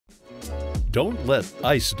Don't let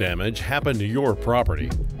ice damage happen to your property.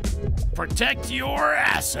 Protect your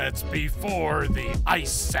assets before the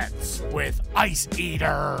ice sets with Ice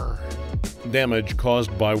Eater. Damage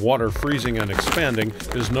caused by water freezing and expanding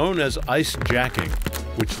is known as ice jacking,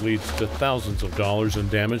 which leads to thousands of dollars in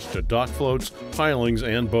damage to dock floats, pilings,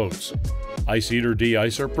 and boats. Ice Eater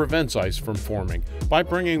De-Icer prevents ice from forming by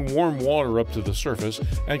bringing warm water up to the surface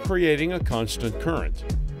and creating a constant current.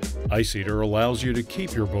 Ice Eater allows you to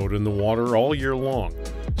keep your boat in the water all year long,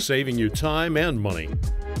 saving you time and money.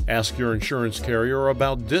 Ask your insurance carrier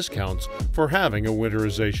about discounts for having a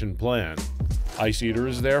winterization plan. Ice Eater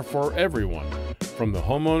is there for everyone, from the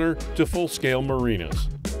homeowner to full-scale marinas.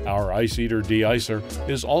 Our Ice Eater De-Icer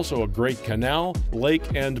is also a great canal,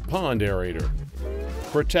 lake, and pond aerator.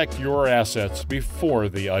 Protect your assets before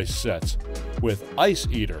the ice sets with Ice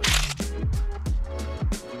Eater.